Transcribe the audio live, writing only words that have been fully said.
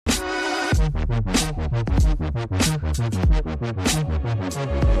Hey,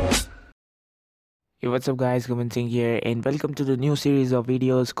 what's up guys, Gurman here and welcome to the new series of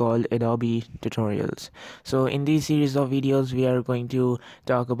videos called Adobe tutorials. So in this series of videos we are going to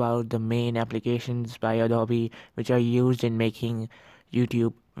talk about the main applications by Adobe which are used in making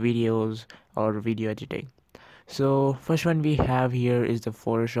YouTube videos or video editing. So first one we have here is the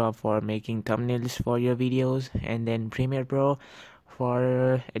Photoshop for making thumbnails for your videos, and then Premiere Pro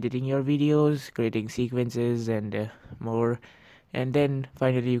for editing your videos, creating sequences and more. And then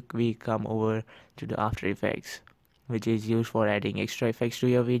finally we come over to the After Effects, which is used for adding extra effects to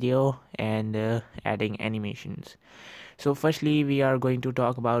your video and adding animations. So firstly we are going to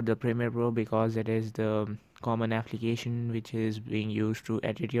talk about the Premiere Pro because it is the common application which is being used to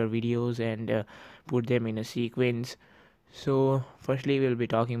edit your videos and put them in a sequence. So firstly we'll be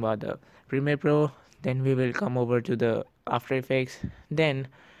talking about the Premiere Pro, then we will come over to the After Effects, then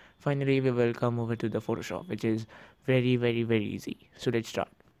finally we will come over to the Photoshop, which is very easy. So let's start.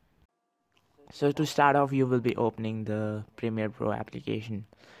 So to start off you will be opening the Premiere Pro application.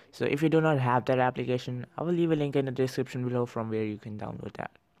 So if you do not have that application, I will leave a link in the description below from where you can download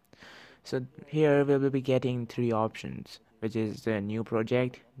that. So here we will be getting three options, which is the new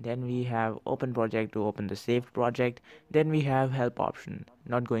project, then we have open project to open the saved project, then we have help option,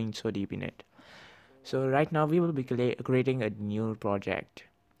 not going so deep in it. So right now we will be creating a new project.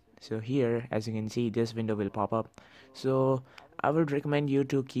 So here as you can see this window will pop up. So I would recommend you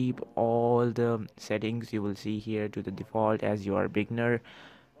to keep all the settings you will see here to the default as you are a beginner,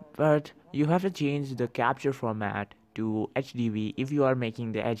 but you have to change the capture format to HDV if you are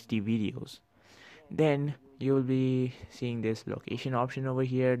making the HD videos. Then you will be seeing this location option over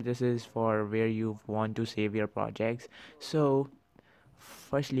here. This is for where you want to save your projects. So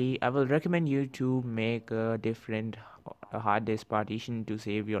firstly I will recommend you to make a different hard disk partition to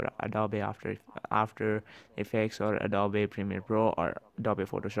save your Adobe After Effects or Adobe Premiere Pro or Adobe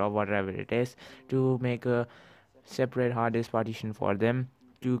Photoshop, whatever it is, to make a separate hard disk partition for them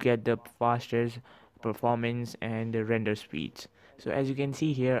to get the fastest performance and the render speeds. So as you can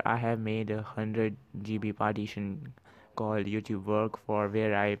see here I have made a 100 GB partition called YouTube Work, for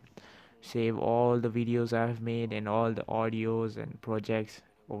where I save all the videos I've made and all the audios and projects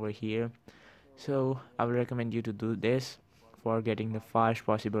over here. So I would recommend you to do this for getting the fast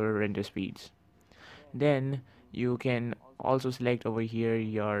possible render speeds. Then you can also select over here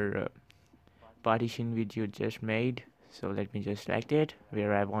your partition which you just made. So let me just select it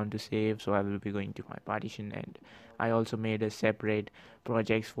where I want to save. So I will be going to my partition, and I also made a separate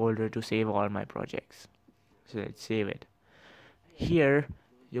projects folder to save all my projects. So let's save it. Here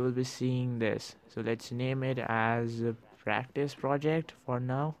you will be seeing this, so let's name it as a practice project for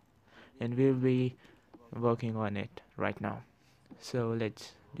now, and we'll be working on it right now. So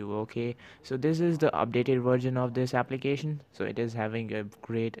let's do okay. So this is the updated version of this application, so it is having a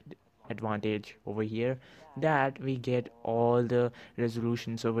great advantage over here that we get all the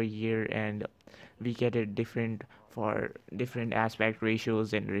resolutions over here, and we get it different for different aspect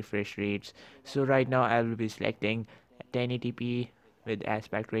ratios and refresh rates. So right now I will be selecting 1080p with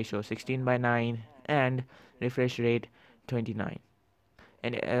aspect ratio 16:9 and refresh rate 29.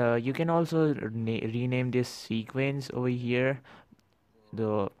 And you can also rename this sequence over here,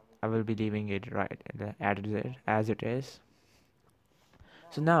 though I will be leaving it right as it is.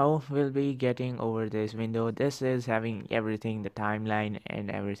 So now we'll be getting over this window. This is having everything, the timeline and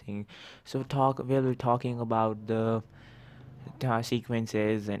everything. So we'll be talking about the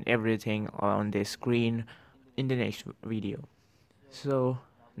sequences and everything on this screen in the next video. So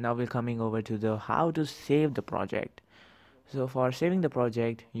now we're coming over to the how to save the project. So for saving the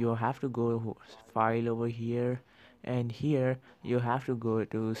project you have to go file over here, and here you have to go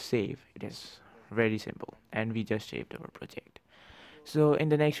to save. It is very simple, and we just saved our project. So in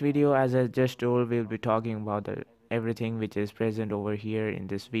the next video, as I just told, we'll be talking about everything which is present over here in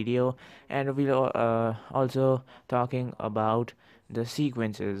this video, and we'll also talking about the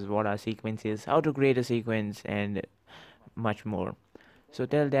sequences, what are sequences, how to create a sequence, and much more. So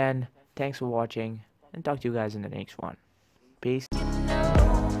till then, thanks for watching, and talk to you guys in the next one. Peace.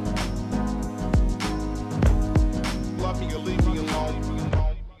 Love me or leave me alone.